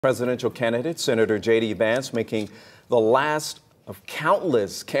Presidential candidate Senator J.D. Vance making the last of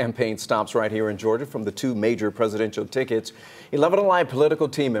countless campaign stops right here in Georgia from the two major presidential tickets. 11 Alive political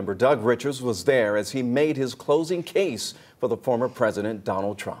team member Doug Richards was there as he made his closing case for the former President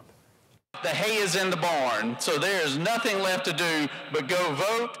Donald Trump. The hay is in the barn, so there is nothing left to do but go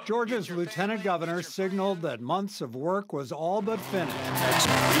vote. Georgia's lieutenant governor signaled that months of work was all but finished.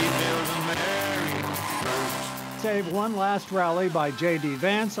 Save one last rally by J.D.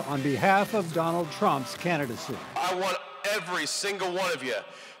 Vance on behalf of Donald Trump's candidacy. I want every single one of you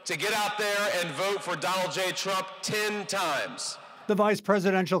to get out there and vote for Donald J. Trump 10 times. The vice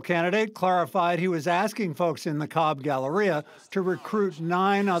presidential candidate clarified he was asking folks in the Cobb Galleria to recruit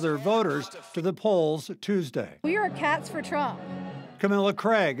 9 other voters to the polls Tuesday. We are cats for Trump. Camilla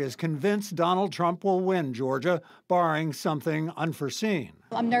Craig is convinced Donald Trump will win Georgia, barring something unforeseen.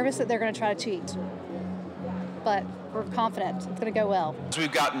 I'm nervous that they're going to try to cheat, but we're confident it's going to go well.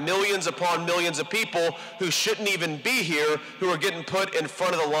 We've got millions upon millions of people who shouldn't even be here who are getting put in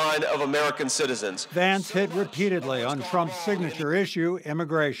front of the line of American citizens. Vance hit repeatedly on Trump's signature issue,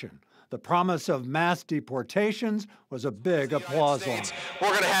 immigration. The promise of mass deportations was a big applause line. We're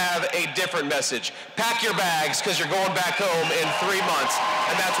going to have a different message. Pack your bags because you're going back home in 3 months,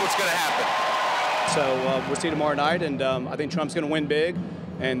 and that's what's going to happen. So we'll see tomorrow night, and I think Trump's going to win big,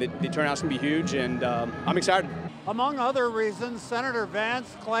 and the turnout's going to be huge, and I'm excited. Among other reasons, Senator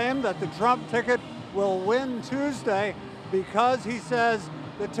Vance claimed that the Trump ticket will win Tuesday because he says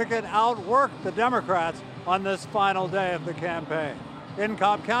the ticket outworked the Democrats on this final day of the campaign. In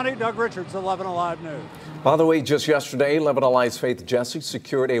Cobb County, Doug Richards, 11 Alive News. By the way, just yesterday, 11 Alive's Faith Jesse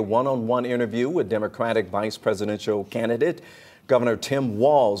secured a one-on-one interview with Democratic vice presidential candidate Governor Tim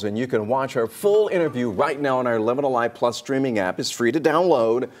Walz, and you can watch our full interview right now on our 11 Alive Plus streaming app. It's free to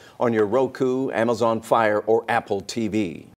download on your Roku, Amazon Fire, or Apple TV.